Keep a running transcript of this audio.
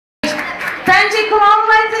come all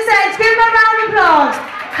the way to the stage. Give them a round of applause.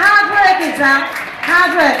 Hard work is that.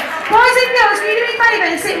 Hard work. Boys and girls, can you do me a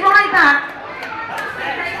favour and sit right back?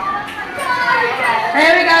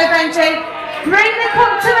 There we go, Benji. Bring the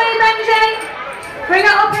cup to me, Benji. Bring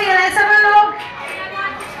it up here, let's have a look.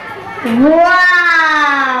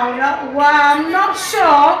 Wow, wow, I'm not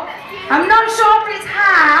sure if it's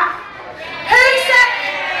half. Who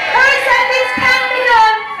said this can be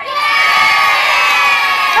done?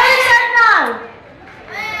 Who said no?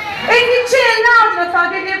 If you cheer loud enough, I'll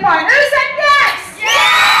give you a point. Who said yes?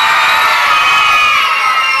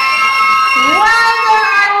 Well done,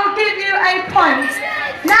 I will give you a point.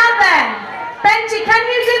 Now then, Benji, can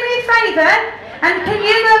you do me a favour? And can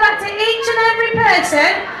you go back to each and every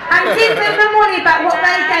person and give them the money back what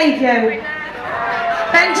they gave you?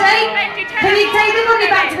 Benji, can you take the money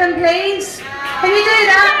back to them, please? Can you do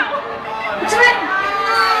that? Should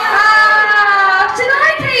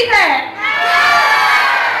I keep it?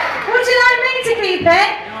 Would you like me to keep it?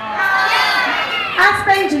 Ask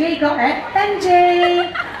Benji, he got it. Benji,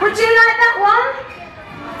 would you like that one?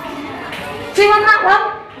 Do you want that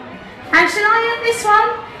one? And shall I have this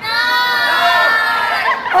one?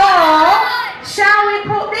 Or shall we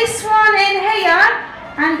put this one in here?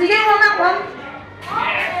 And do you want that one?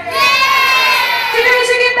 Do you know we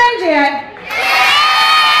should give Benji it?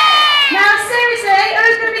 Now seriously,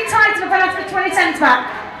 who's going to be tight enough and ask for 20 cents back?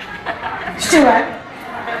 Stuart.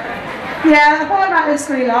 Yeah, I thought about this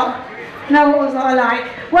for a lot. No, what was what I like.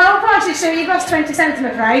 Well, unfortunately, Stuart, you've lost 20 cents, I'm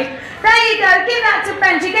afraid. There you go, give that to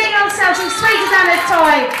Benji. Get yourself some sweeties and a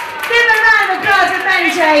toy. Give a round of applause to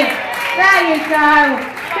Benji. There you go.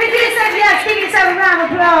 If you said yes, give yourself a round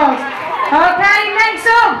of applause. Okay, next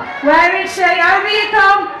up, where is she? Over you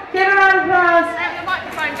come. Give her a round of applause.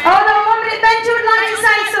 Hold on 1 minute, Benji would like to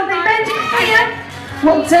say something. Benji, here.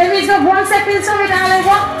 What, 2 minutes off, 1 second, sorry darling,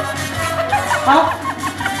 what? Off.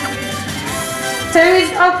 2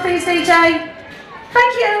 minutes off, please, DJ.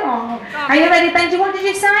 Thank you. Oh. Are you ready, Benji? What did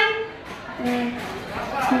you say?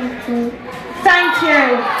 Thank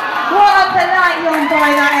you. What a polite young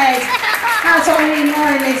boy that is. That's what we need more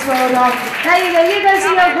in this world of. There you go. You go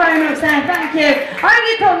see your grown-ups there. Thank you. On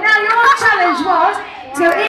you come. Now, your challenge was to